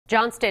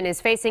Johnston is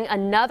facing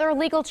another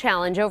legal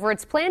challenge over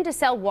its plan to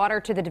sell water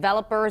to the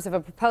developers of a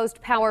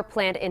proposed power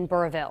plant in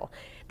Burriville.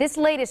 This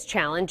latest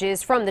challenge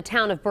is from the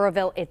town of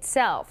Burriville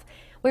itself.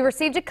 We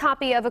received a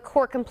copy of a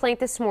court complaint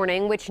this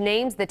morning which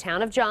names the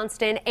town of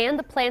Johnston and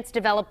the plant's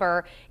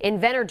developer,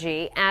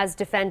 Invenergy, as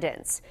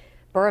defendants.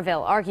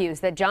 Burriville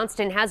argues that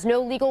Johnston has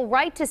no legal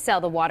right to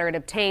sell the water it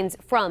obtains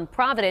from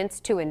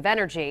Providence to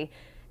Invenergy.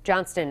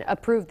 Johnston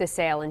approved the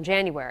sale in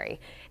January.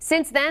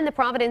 Since then, the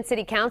Providence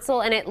City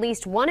Council and at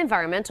least one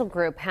environmental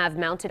group have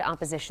mounted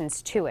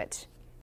oppositions to it.